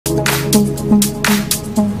Good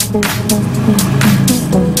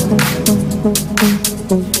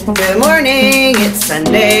morning, it's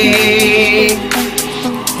Sunday.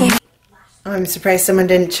 Oh, I'm surprised someone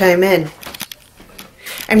didn't chime in.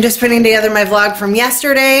 I'm just putting together my vlog from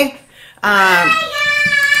yesterday.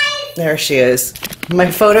 There she is.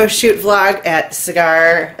 My photo shoot vlog at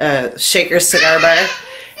Shaker's Cigar Bar.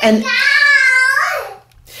 And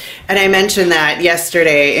I mentioned that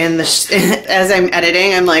yesterday in the as I'm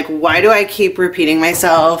editing. I'm like, why do I keep repeating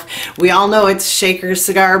myself? We all know it's Shaker's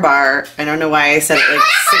Cigar Bar. I don't know why I said it like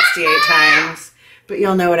 68 times, but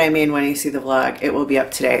you'll know what I mean when you see the vlog. It will be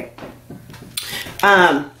up today.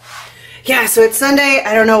 Yeah, so it's Sunday.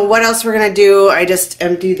 I don't know what else we're gonna do. I just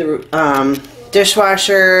emptied the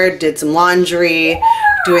dishwasher, did some laundry,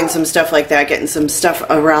 doing some stuff like that, getting some stuff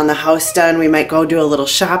around the house done. We might go do a little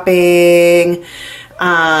shopping.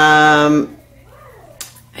 I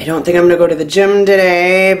don't think I'm gonna go to the gym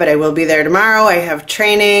today, but I will be there tomorrow. I have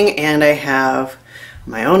training and I have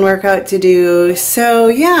my own workout to do. So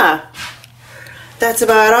yeah, that's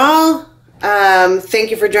about all. Thank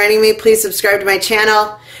you for joining me. Please subscribe to my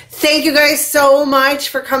channel. Thank you guys so much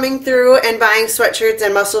for coming through and buying sweatshirts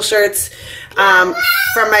and muscle shirts from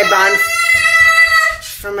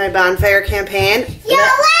my bonfire campaign. You're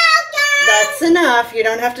welcome. That's enough. You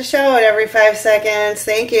don't have to show it every 5 seconds.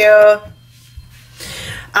 Thank you.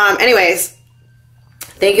 Anyways,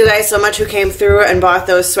 thank you guys so much who came through and bought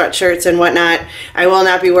those sweatshirts and whatnot. I will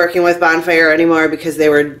not be working with Bonfire anymore because they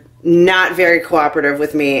were not very cooperative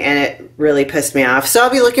with me and it really pissed me off. So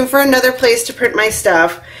I'll be looking for another place to print my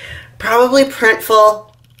stuff. Probably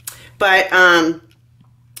Printful, but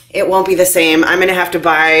it won't be the same. I'm gonna have to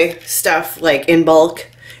buy stuff like in bulk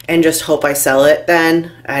and just hope I sell it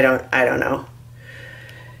then. I don't know.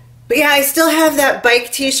 But yeah, I still have that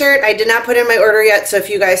bike t-shirt. I did not put in my order yet, so if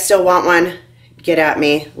you guys still want one, get at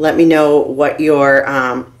me. Let me know what your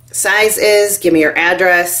size is. Give me your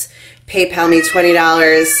address. PayPal me $20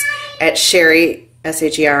 at sheri,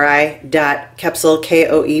 sheri, .koepsel,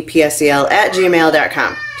 koepsel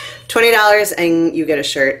 @gmail.com. $20 and you get a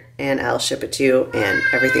shirt and I'll ship it to you and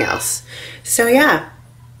everything else. So yeah,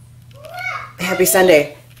 happy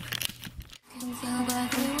Sunday.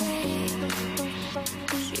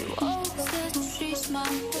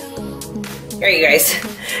 Here you guys,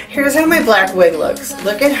 here's how my black wig looks.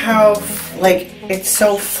 Look at how, like, it's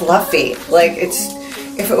so fluffy. Like,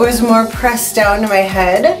 if it was more pressed down to my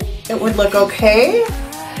head, it would look okay.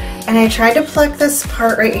 And I tried to pluck this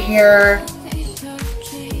part right here,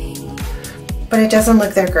 but it doesn't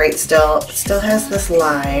look that great still. It still has this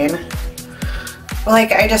line.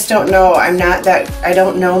 Like, I just don't know. I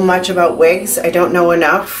don't know much about wigs. I don't know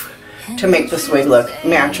enough to make this wig look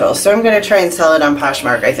natural. So I'm gonna try and sell it on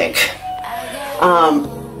Poshmark, I think.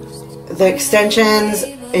 The extensions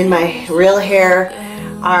in my real hair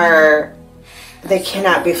they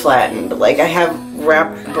cannot be flattened. Like, I have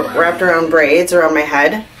wrapped around braids around my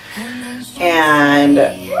head, and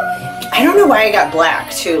I don't know why I got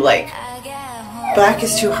black too. Like, black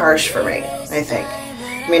is too harsh for me, I think.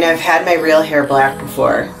 I mean, I've had my real hair black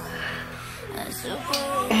before,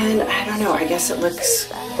 and I don't know, I guess it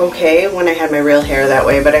looks okay when I had my real hair that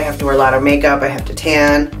way, but I have to wear a lot of makeup, I have to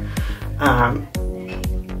tan.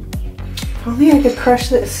 If only I could crush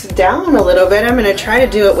this down a little bit. I'm going to try to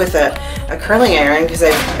do it with a curling iron because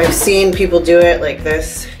I've seen people do it like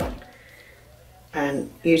this on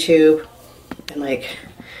YouTube and, like,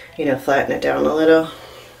 you know, flatten it down a little.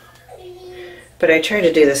 But I tried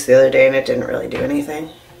to do this the other day and it didn't really do anything.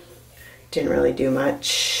 Didn't really do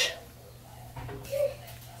much.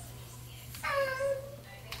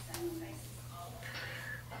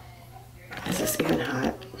 Is this even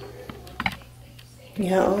hot?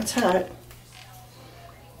 Yeah, oh, it's hot.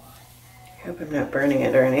 I hope I'm not burning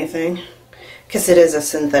it or anything. Because it is a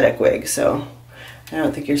synthetic wig, so I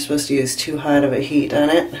don't think you're supposed to use too hot of a heat on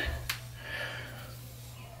it.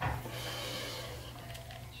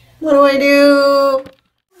 What do I do?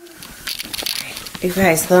 You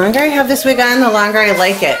guys, the longer I have this wig on, the longer I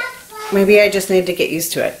like it. Maybe I just need to get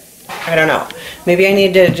used to it. I don't know. Maybe I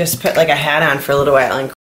need to just put like a hat on for a little while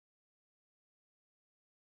and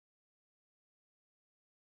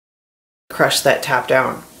crush that top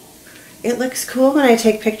down. It looks cool when I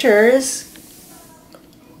take pictures,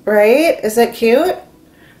 right? Is that cute?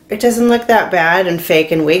 It doesn't look that bad and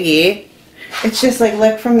fake and wiggy. It's just like,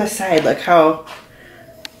 look from the side, look how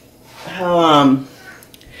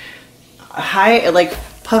high, like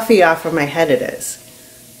puffy off of my head it is.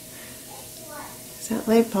 Is that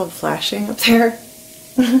light bulb flashing up there?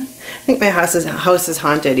 I think my house is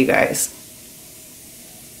haunted, you guys.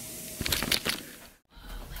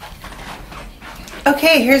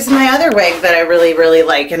 Okay, here's my other wig that I really, really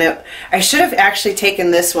like. And I should have actually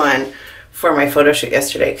taken this one for my photo shoot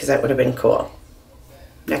yesterday because that would have been cool.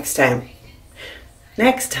 Next time.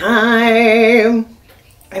 Next time.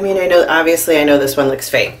 I mean, obviously I know this one looks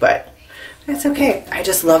fake, but that's okay. I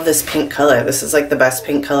just love this pink color. This is like the best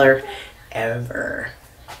pink color ever.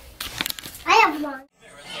 I have one.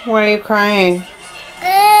 Why are you crying?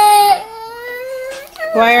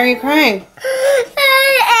 Why are you crying?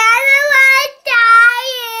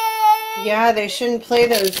 Yeah, they shouldn't play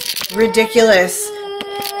those ridiculous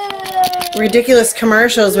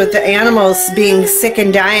commercials with the animals being sick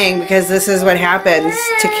and dying, because this is what happens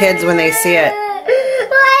to kids when they see it.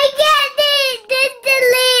 Why can't they just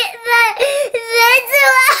delete this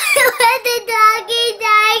one with the doggy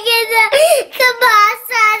dying in the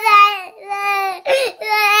commercial that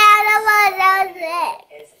the animals are sick?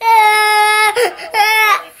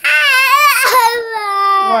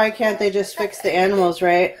 Why can't they just fix the animals,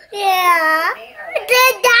 right? Yeah.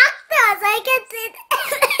 The doctors, I can see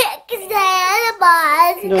the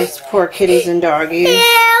animals. Those poor kitties and doggies. Yeah,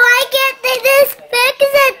 why can't they just fix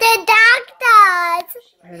it, the doctors?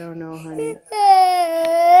 I don't know, honey.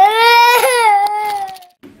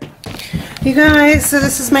 You guys, so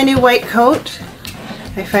this is my new white coat.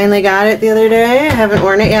 I finally got it the other day. I haven't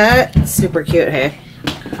worn it yet. It's super cute, hey?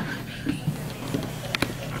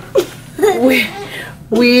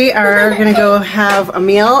 We are going to go have a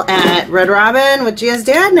meal at Red Robin with Gia's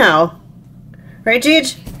dad now. Right,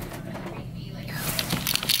 Gigi?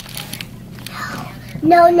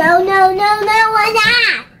 No, why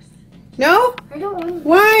not? No? I don't want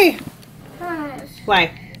Why? to.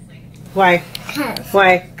 Why? Why?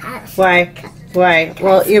 Why? Why?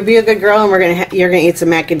 Well, you'll be a good girl, and you're gonna eat some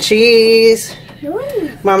mac and cheese. No.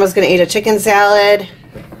 Mama's gonna eat a chicken salad.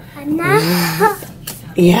 No.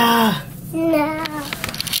 Yeah. No.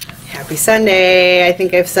 Happy Sunday. I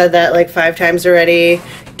think I've said that like 5 times already.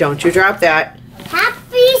 Don't you drop that.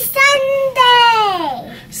 Happy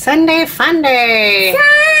Sunday. Sunday fun day.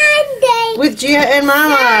 Sunday. With Gia and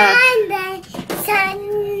Mama.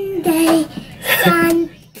 Sunday.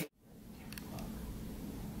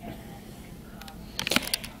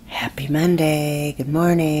 Happy Monday. Good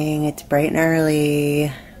morning. It's bright and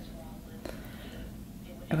early.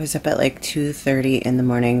 I was up at like 2:30 in the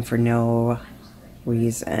morning for no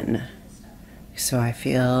reason. So I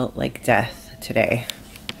feel like death today.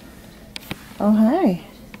 Oh, hi.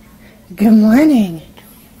 Good morning.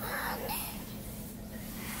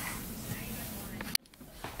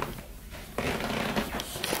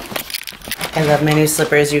 I love my new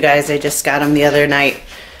slippers, you guys. I just got them the other night,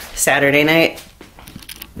 Saturday night.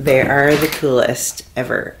 They are the coolest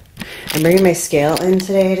ever. I'm bringing my scale in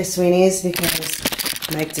today to Sweeney's because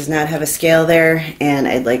Mike does not have a scale there, and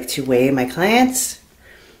I'd like to weigh my clients.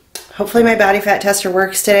 Hopefully my body fat tester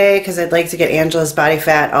works today because I'd like to get Angela's body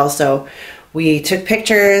fat also. We took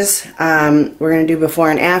pictures. We're going to do before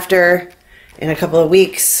and after in a couple of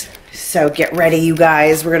weeks. So get ready, you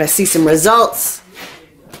guys. We're going to see some results.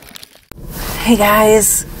 Hey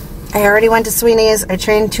guys, I already went to Sweeney's. I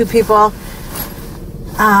trained 2 people.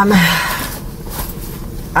 I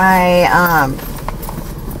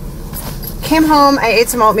came home, I ate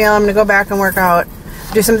some oatmeal. I'm gonna go back and work out,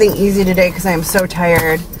 do something easy today because I'm so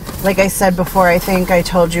tired. Like I said before, I think I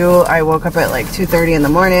told you I woke up at like 2:30 in the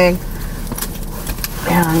morning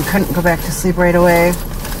and couldn't go back to sleep right away.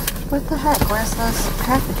 What the heck? Where's those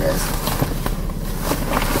packages?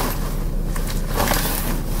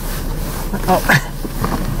 Oh.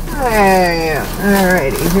 Hey,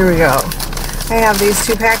 alrighty, here we go. I have these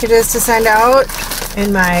 2 packages to send out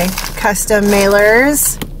in my custom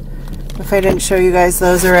mailers. If I didn't show you guys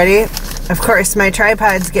those already. Of course, my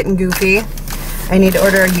tripod's getting goofy. I need to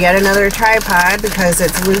order yet another tripod because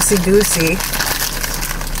it's loosey-goosey.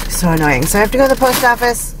 So annoying. So I have to go to the post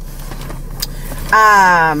office.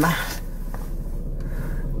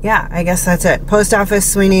 Yeah, I guess that's it. Post office,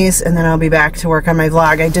 Sweeney's, and then I'll be back to work on my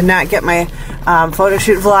vlog. I did not get my photo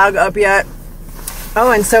shoot vlog up yet.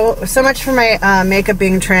 Oh, and so much for my makeup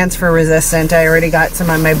being transfer resistant. I already got some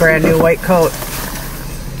on my brand new white coat.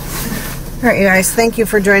 All right, you guys, thank you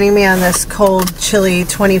for joining me on this cold, chilly,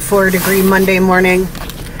 24-degree Monday morning.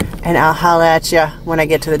 And I'll holla at you when I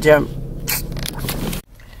get to the gym.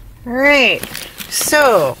 All right,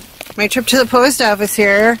 so my trip to the post office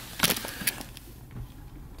here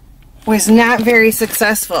was not very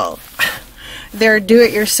successful. Their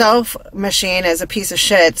do-it-yourself machine is a piece of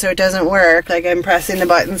shit, so it doesn't work. Like, I'm pressing the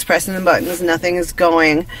buttons, nothing is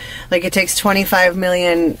going. Like, it takes 25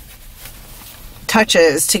 million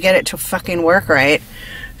touches to get it to fucking work right.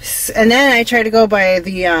 And then I try to go by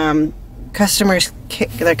the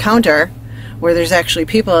the counter, where there's actually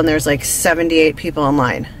people, and there's like 78 people in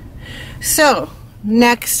line. So,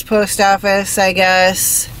 next post office, I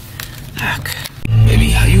guess. Fuck.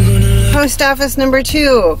 Baby, how you gonna... Post office number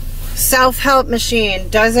 2. Self-help machine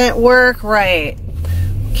doesn't work right.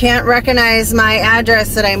 Can't recognize my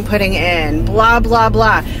address that I'm putting in. Blah, blah,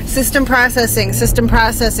 blah. System processing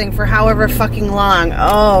for however fucking long.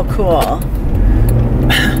 Oh, cool.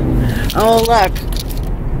 Oh, look.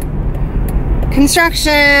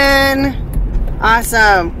 Construction.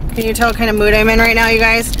 Awesome. Can you tell what kind of mood I'm in right now, you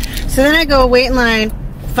guys? So then I go wait in line,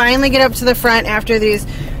 finally get up to the front after these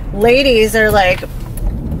ladies are like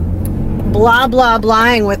blah, blah,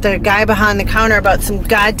 blahing with the guy behind the counter about some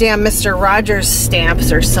goddamn Mr. Rogers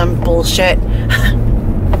stamps or some bullshit.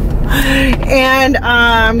 And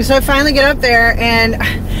so I finally get up there, and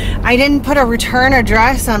I didn't put a return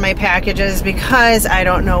address on my packages because I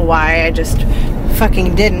don't know why. I just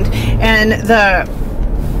fucking didn't. And the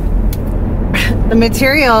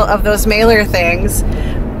material of those mailer things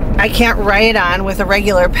I can't write on with a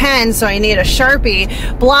regular pen, so I need a Sharpie.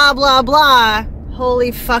 Blah, blah, blah.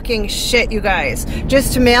 Holy fucking shit, you guys.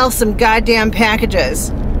 Just to mail some goddamn packages.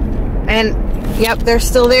 And, yep, they're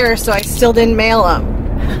still there, so I still didn't mail them.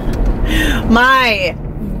 My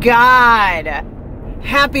God.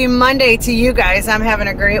 Happy Monday to you guys. I'm having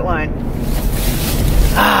a great one.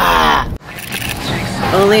 Ah.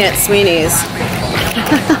 Only at Sweeney's.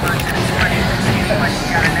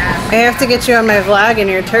 I have to get you on my vlog in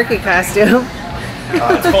your turkey costume.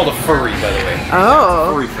 It's called a furry, by the way.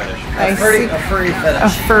 Oh. Furry fetish. A furry fetish. A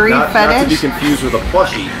furry Not to be fetish? confused with a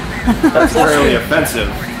plushie. That's fairly offensive.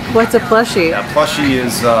 What's a plushie? A plushie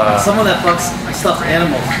is... Someone that fucks stuffed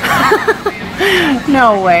animals.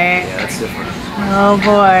 No way. Yeah, that's different. Oh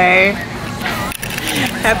boy.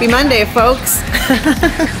 Happy Monday, folks.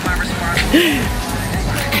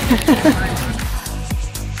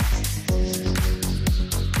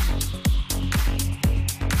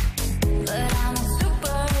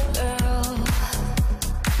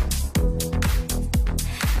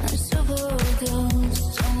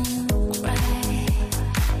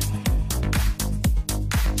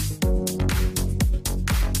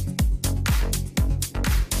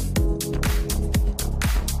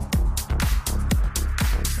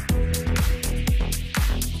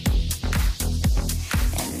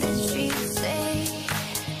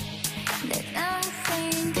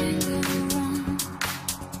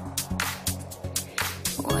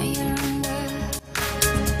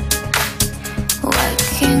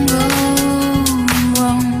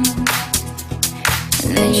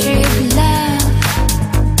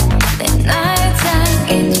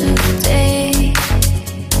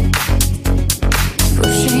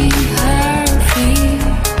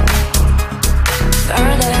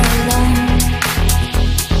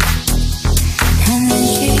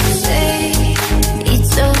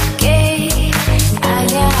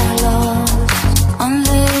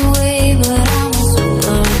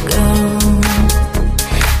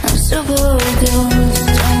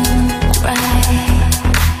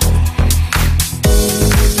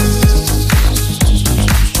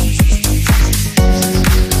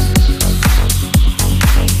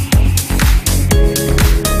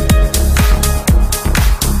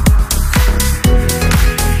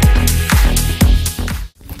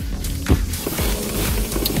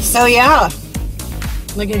 So yeah,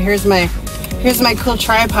 look at here's my cool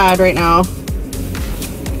tripod right now.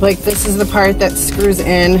 Like this is the part that screws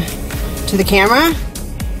in to the camera,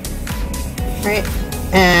 right?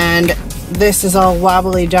 And this is all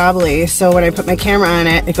wobbly dobbly. So when I put my camera on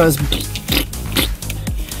it, it goes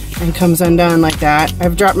and comes undone like that.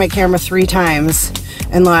 I've dropped my camera 3 times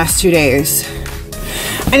in the last 2 days.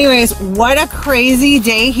 Anyways, what a crazy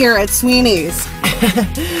day here at Sweeney's.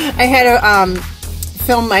 I had a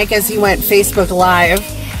film Mike as he went Facebook Live,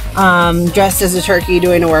 dressed as a turkey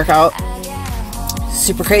doing a workout.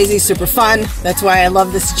 Super crazy, super fun. That's why I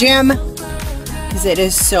love this gym, because it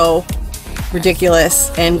is so ridiculous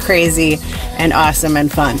and crazy and awesome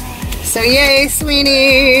and fun. So yay,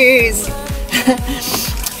 Sweeney's!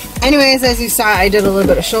 Anyways, as you saw, I did a little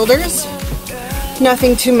bit of shoulders.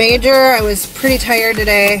 Nothing too major. I was pretty tired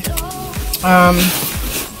today.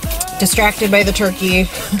 Distracted by the turkey.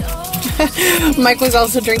 Mike was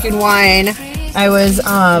also drinking wine. I was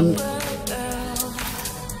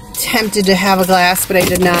tempted to have a glass, but I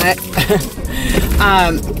did not.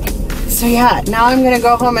 So yeah, now I'm gonna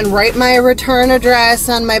go home and write my return address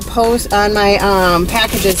on my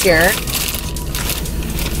packages here,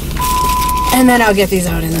 and then I'll get these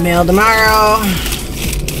out in the mail tomorrow.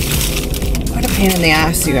 What a pain in the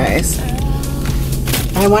ass, you guys.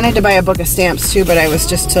 I wanted to buy a book of stamps too, but I was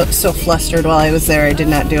just so flustered while I was there, I did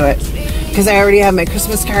not do it. because I already have my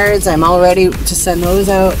Christmas cards. I'm all ready to send those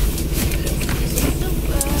out.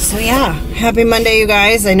 So yeah, happy Monday, you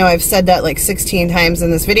guys. I know I've said that like 16 times in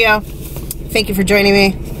this video. Thank you for joining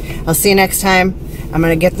me. I'll see you next time. I'm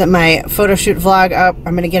going to get my photo shoot vlog up.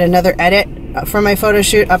 I'm going to get another edit for my photo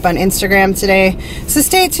shoot up on Instagram today. So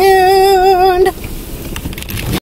stay tuned.